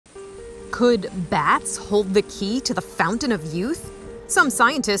Could bats hold the key to the fountain of youth? Some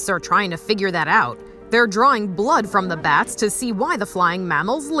scientists are trying to figure that out. They're drawing blood from the bats to see why the flying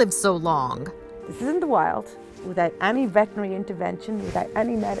mammals live so long. This is in the wild, without any veterinary intervention, without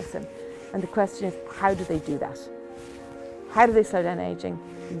any medicine. And the question is, how do they do that? How do they slow down aging?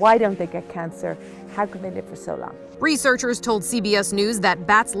 Why don't they get cancer? How can they live for so long? Researchers told CBS News that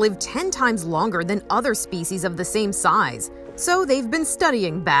bats live 10 times longer than other species of the same size. So they've been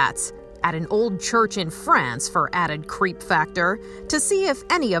studying bats at an old church in France for added creep factor to see if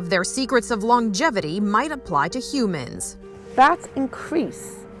any of their secrets of longevity might apply to humans. Bats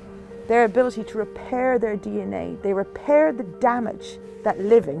increase their ability to repair their DNA. They repair the damage that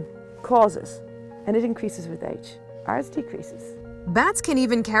living causes, and it increases with age. Ours decreases. Bats can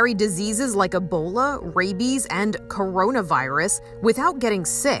even carry diseases like Ebola, rabies, and coronavirus without getting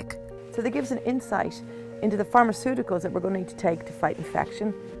sick. So that gives an insight into the pharmaceuticals that we're going to need to take to fight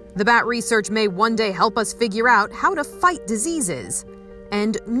infection. The bat research may one day help us figure out how to fight diseases.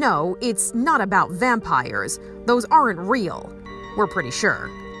 And no, it's not about vampires. Those aren't real. We're pretty sure.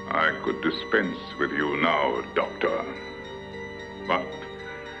 I could dispense with you now, Doctor. But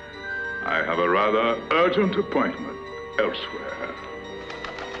I have a rather urgent appointment elsewhere.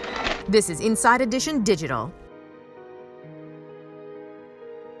 This is Inside Edition Digital.